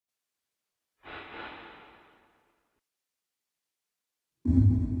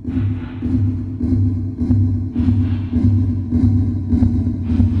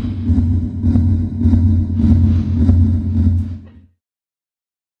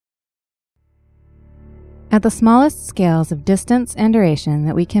At the smallest scales of distance and duration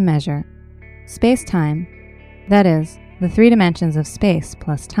that we can measure, space-time, that is, the three dimensions of space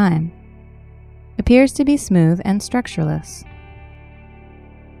plus time, appears to be smooth and structureless.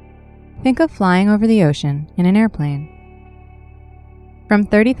 Think of flying over the ocean in an airplane. From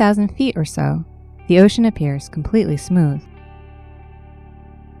 30,000 feet or so, the ocean appears completely smooth.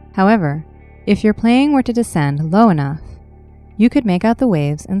 However, if your plane were to descend low enough, you could make out the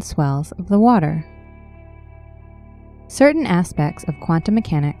waves and swells of the water. Certain aspects of quantum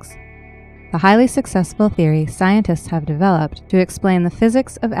mechanics, the highly successful theory scientists have developed to explain the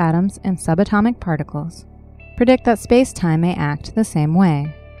physics of atoms and subatomic particles, predict that space-time may act the same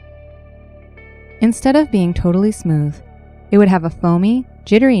way. Instead of being totally smooth, it would have a foamy,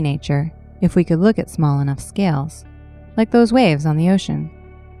 jittery nature if we could look at small enough scales, like those waves on the ocean.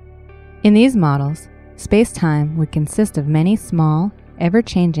 In these models, space-time would consist of many small,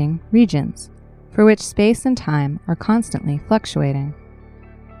 ever-changing regions, for which space and time are constantly fluctuating.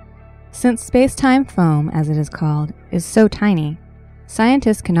 Since space-time foam, as it is called, is so tiny,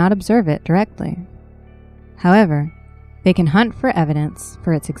 scientists cannot observe it directly. However, they can hunt for evidence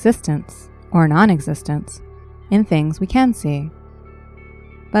for its existence or non-existence in things we can see.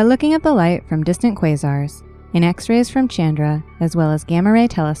 By looking at the light from distant quasars, in X-rays from Chandra, as well as gamma-ray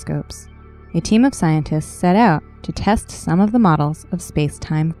telescopes, a team of scientists set out to test some of the models of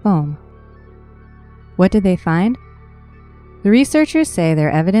space-time foam. What did they find? The researchers say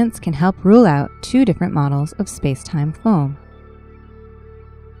their evidence can help rule out two different models of space-time foam.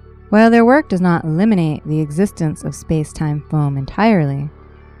 While their work does not eliminate the existence of space-time foam entirely,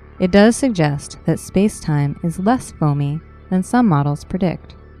 it does suggest that space-time is less foamy than some models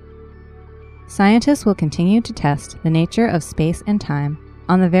predict. Scientists will continue to test the nature of space and time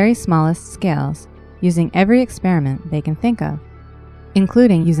on the very smallest scales, using every experiment they can think of,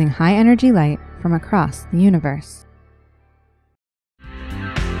 including using high-energy light from across the universe.